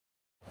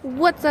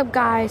What's up,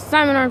 guys?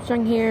 Simon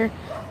Armstrong here,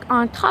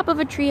 on top of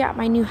a tree at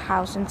my new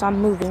house since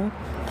I'm moving. You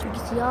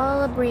can see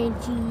all the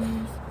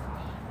branches,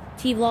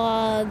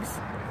 T-vlogs.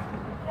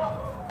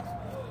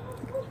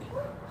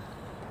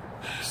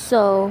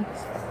 So,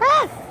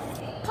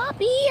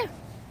 Poppy!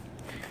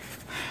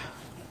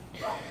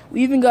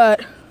 We even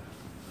got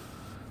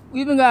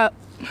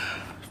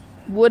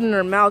wood in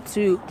her mouth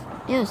too.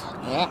 Yes.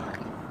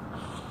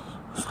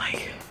 It's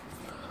like,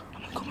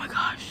 oh my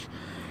gosh,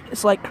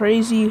 it's like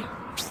crazy.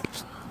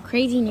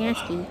 Crazy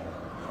nasty.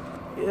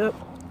 Yep.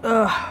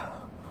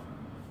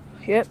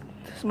 Yep.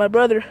 This is my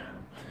brother.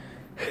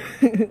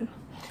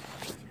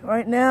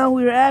 Right now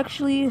we're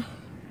actually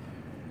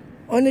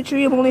on the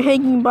tree. I'm only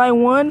hanging by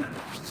one.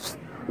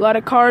 A lot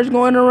of cars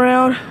going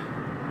around,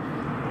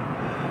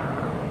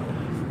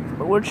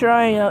 but we're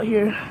trying out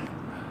here.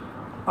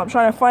 I'm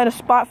trying to find a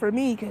spot for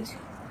me because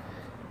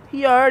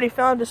he already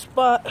found a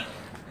spot. I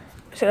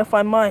said I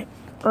find mine.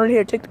 Right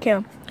here, take the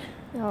cam.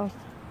 Oh.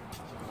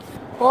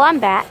 Well,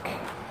 I'm back.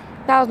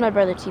 That was my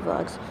brother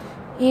T-vlogs,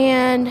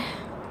 and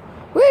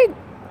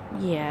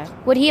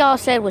what he all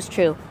said was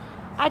true.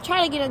 I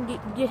tried to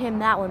get him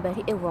that one,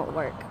 but it won't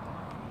work.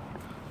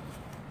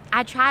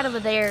 I tried over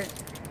there.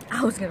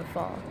 I was gonna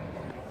fall.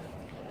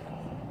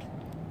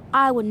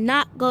 I would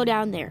not go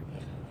down there.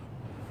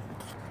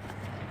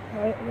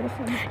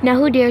 Now,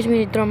 who dares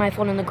me to throw my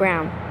phone on the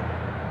ground?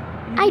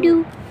 I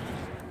do.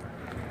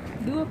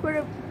 Do it for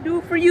YouTube. Do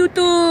it for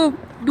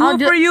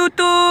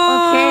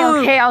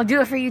YouTube. Okay, I'll do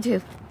it for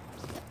YouTube.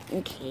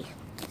 Okay,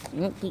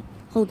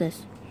 hold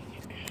this.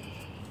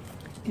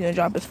 He's gonna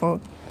drop his phone.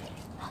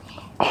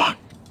 On.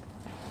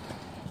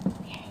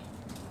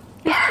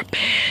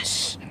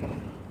 Purpose.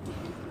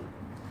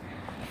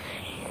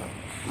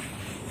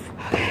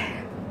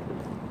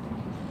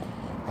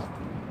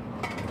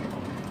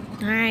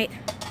 All right.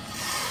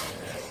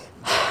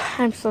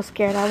 I'm so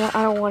scared.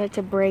 I don't want it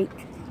to break,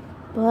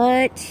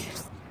 but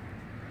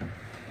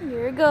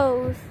here it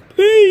goes.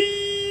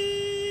 Peace.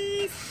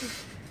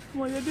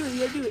 Come on, you gotta do it. You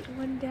gotta do it.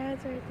 When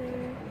Dad's right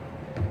there.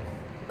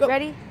 Go.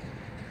 Ready?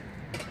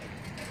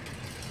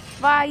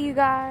 Bye, you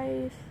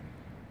guys.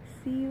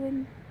 See you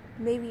in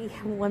maybe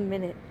 1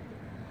 minute.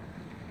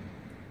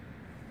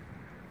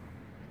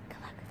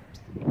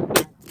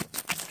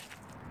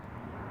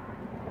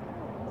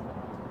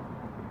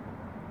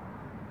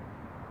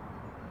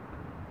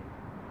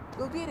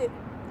 Go get it.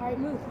 All right,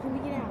 move. Let me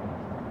get out.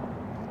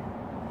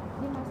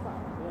 Get my spot.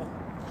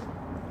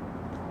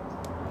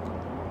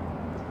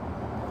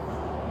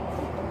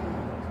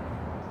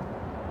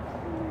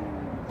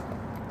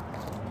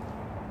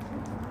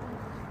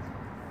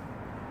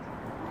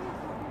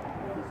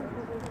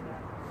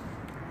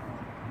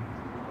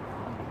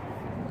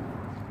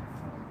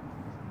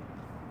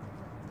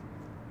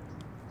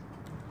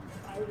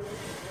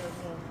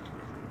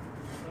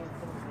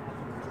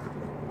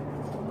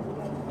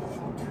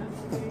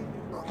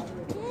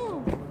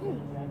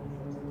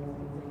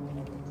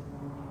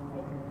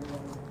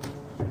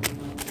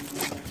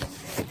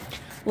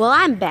 Well,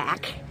 I'm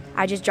back.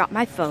 I just dropped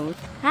my phone.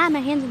 My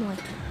hand's in the way.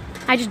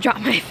 I just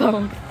dropped my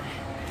phone.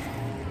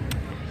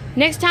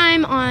 Next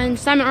time on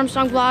Simon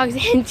Armstrong Vlogs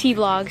and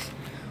T-Vlogs,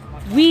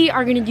 we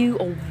are gonna do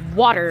a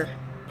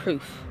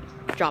waterproof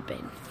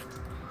drop-in.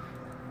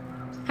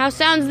 How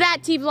sounds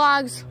that,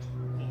 T-Vlogs?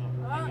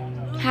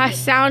 How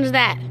sounds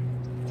that?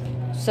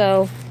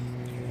 So,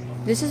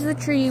 this is the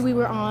tree we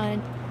were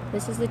on.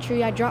 This is the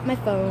tree I dropped my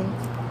phone.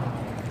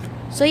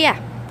 So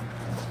yeah.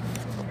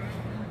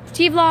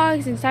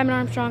 T-Vlogs and Simon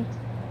Armstrong,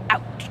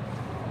 out.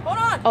 Hold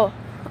on.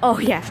 Oh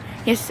yeah,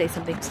 he has to say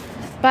something.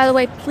 By the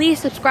way, please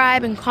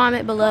subscribe and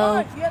comment below.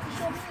 You have to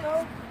show me,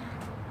 though.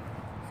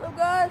 So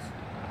guys,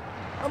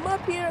 I'm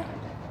up here.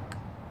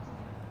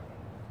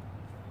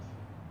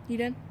 You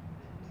done?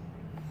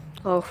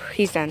 Oh,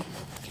 he's done.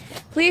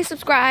 Please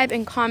subscribe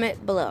and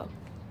comment below.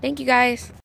 Thank you, guys.